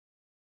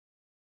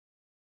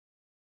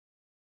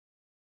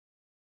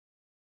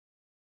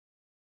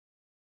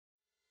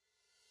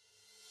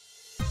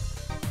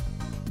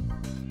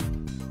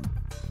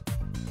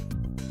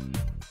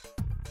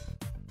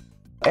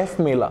F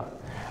Mela,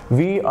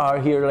 we are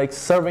here like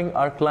serving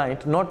our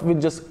client not with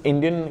just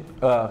Indian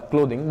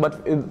clothing,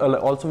 but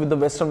also with the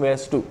Western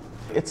wears too.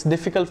 It's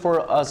difficult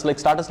for us, like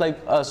startups like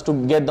us, to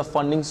get the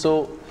funding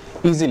so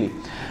easily.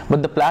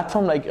 But the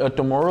platform like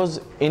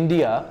Tomorrow's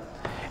India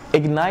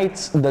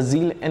ignites the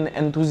zeal and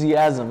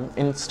enthusiasm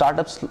in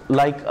startups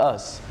like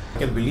us. I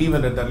can believe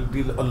in it. There will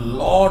be a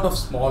lot of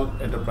small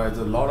enterprises,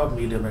 a lot of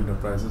medium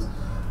enterprises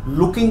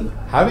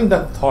having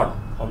that thought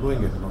of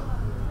doing it,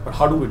 But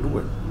how do we do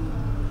it?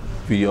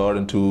 We are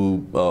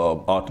into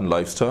art and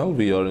lifestyle.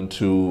 We are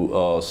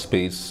into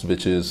space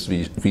which is,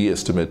 we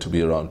estimate to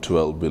be around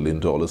 $12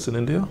 billion in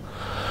India.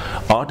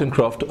 Art and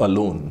craft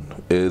alone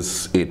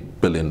is $8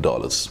 billion.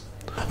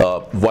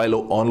 While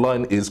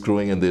online is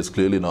growing and there's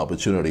clearly an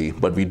opportunity,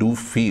 but we do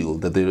feel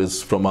that there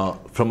is, from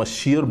a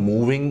sheer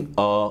moving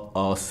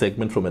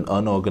segment from an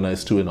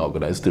unorganized to an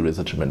organized, there is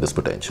a tremendous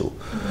potential.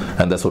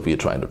 And that's what we are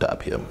trying to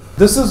tap here.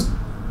 This is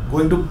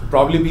going to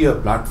probably be a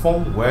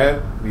platform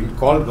where we'll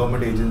call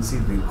government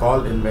agencies, we'll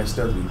call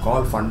investors, we'll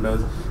call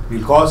funders,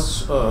 we'll call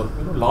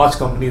large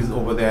companies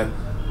over there.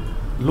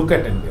 Look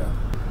at India.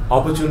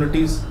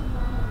 Opportunities,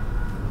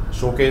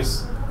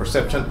 showcase,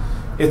 perception.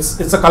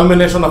 It's a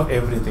culmination of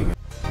everything.